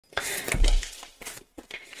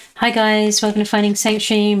Hi guys, welcome to Finding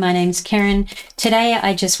Sanctuary. My name's Karen. Today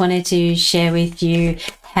I just wanted to share with you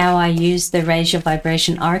how I use the Raise Your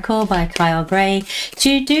Vibration Oracle by Kyle Gray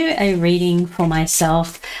to do a reading for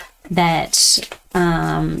myself that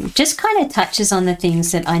just kind of touches on the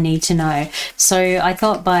things that I need to know. So I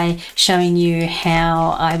thought by showing you how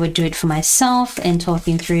I would do it for myself and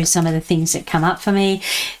talking through some of the things that come up for me,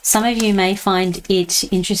 some of you may find it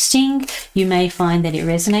interesting. You may find that it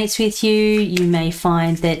resonates with you. You may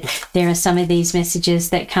find that there are some of these messages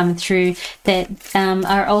that come through that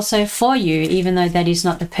are also for you, even though that is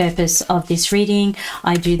not the purpose of this reading.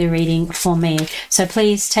 I do the reading for me. So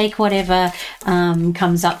please take whatever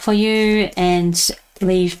comes up for you and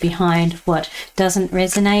leave behind what doesn't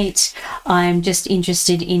resonate. I'm just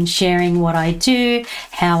interested in sharing what I do,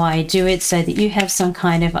 how I do it, so that you have some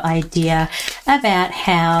kind of idea about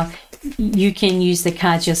how you can use the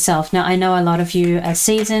cards yourself. Now, I know a lot of you are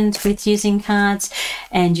seasoned with using cards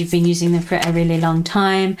and you've been using them for a really long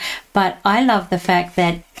time, but I love the fact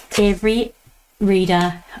that every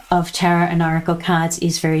reader of tarot and oracle cards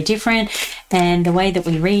is very different, and the way that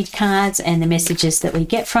we read cards and the messages that we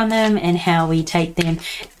get from them and how we take them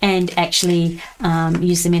and actually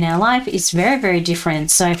use them in our life is very, very different.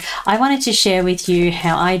 So I wanted to share with you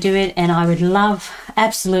how I do it, and I would love,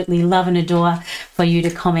 absolutely love and adore for you to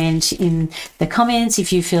comment in the comments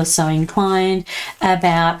if you feel so inclined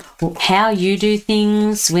about how you do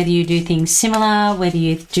things, whether you do things similar, whether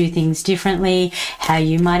you do things differently, how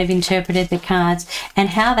you might have interpreted the cards, and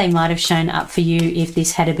how they might have shown up for you if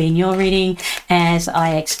this had been your reading, as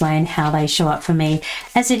I explain how they show up for me,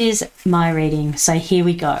 as it is my reading. So here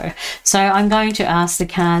we go. So I'm going to ask the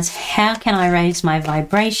cards, how can I raise my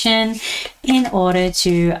vibration in order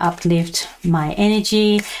to uplift my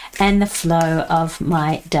energy and the flow of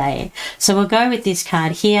my day? So we'll go with this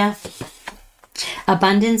card here.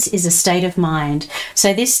 Abundance is a state of mind.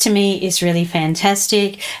 So this to me is really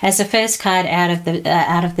fantastic. As the first card out of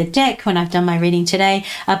the deck when I've done my reading today,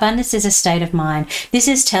 abundance is a state of mind. This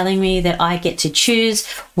is telling me that I get to choose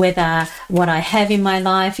whether what I have in my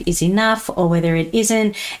life is enough or whether it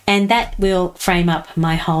isn't, and that will frame up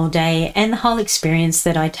my whole day and the whole experience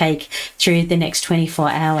that I take through the next 24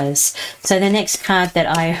 hours. So the next card that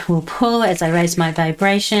I will pull as I raise my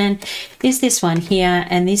vibration is this one here,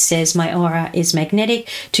 and this says my aura is magnetic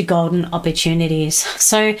to golden opportunities.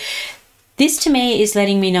 So this to me is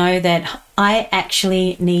letting me know that I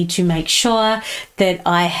actually need to make sure that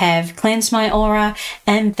I have cleansed my aura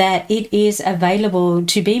and that it is available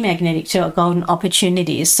to be magnetic to golden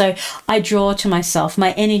opportunities. So I draw to myself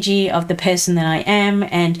my energy of the person that I am,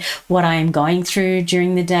 and what I am going through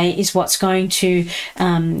during the day is what's going to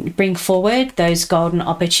bring forward those golden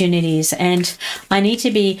opportunities. And I need to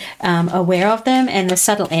be aware of them and the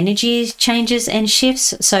subtle energy changes and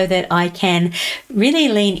shifts so that I can really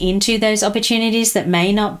lean into those opportunities that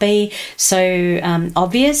may not be so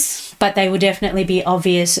obvious, but they will definitely be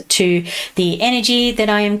obvious to the energy that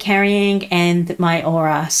I am carrying and my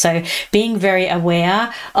aura. So being very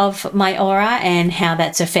aware of my aura and how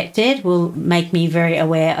that's affected will make me very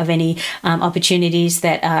aware of any opportunities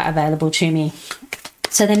that are available to me.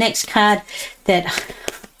 So the next card that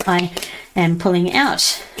I am pulling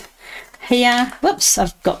out here, whoops,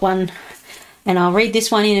 I've got one, and I'll read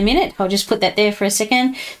this one in a minute. I'll just put that there for a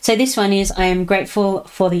second. So this one is, I am grateful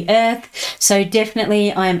for the earth. So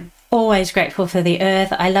definitely I'm always grateful for the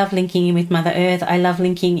earth. I love linking in with Mother Earth. I love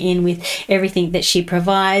linking in with everything that she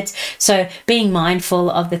provides. So being mindful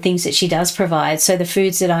of the things that she does provide. So the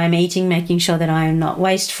foods that I'm eating, making sure that I am not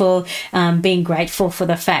wasteful, being grateful for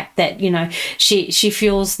the fact that, you know, she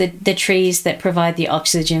fuels the trees that provide the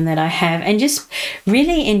oxygen that I have, and just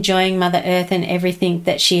really enjoying Mother Earth and everything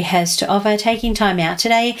that she has to offer. Taking time out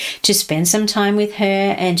today to spend some time with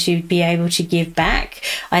her and to be able to give back,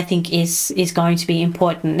 I think is going to be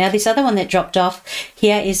important. Now, this other one that dropped off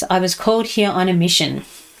here is, I was called here on a mission.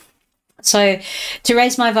 So to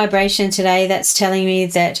raise my vibration today, that's telling me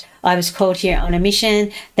that I was called here on a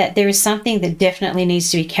mission, that there is something that definitely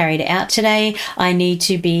needs to be carried out today. I need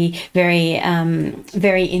to be very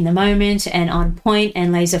in the moment and on point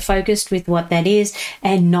and laser focused with what that is,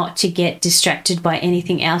 and not to get distracted by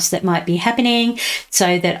anything else that might be happening,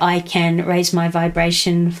 so that I can raise my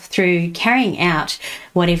vibration through carrying out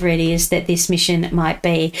whatever it is that this mission might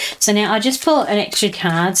be. So now I just pull an extra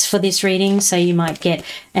cards for this reading, so you might get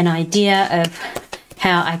an idea of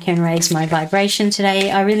how I can raise my vibration today.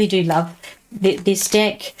 I really do love this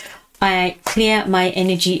deck. I clear my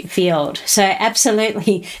energy field. So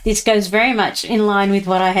absolutely, this goes very much in line with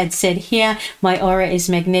what I had said here. My aura is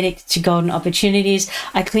magnetic to golden opportunities.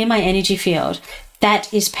 I clear my energy field.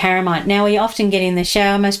 That is paramount. Now, we often get in the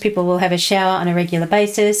shower. Most people will have a shower on a regular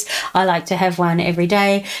basis. I like to have one every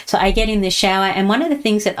day. So I get in the shower, and one of the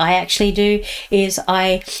things that I actually do is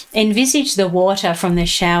I envisage the water from the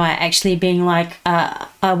shower actually being like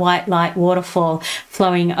a white light waterfall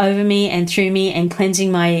flowing over me and through me and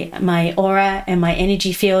cleansing my aura and my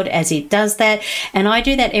energy field as it does that. And I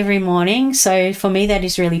do that every morning. So for me, that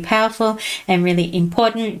is really powerful and really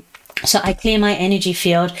important. So I clear my energy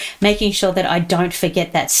field. Making sure that I don't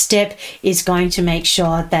forget that step is going to make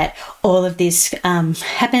sure that all of this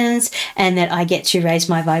happens and that I get to raise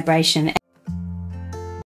my vibration.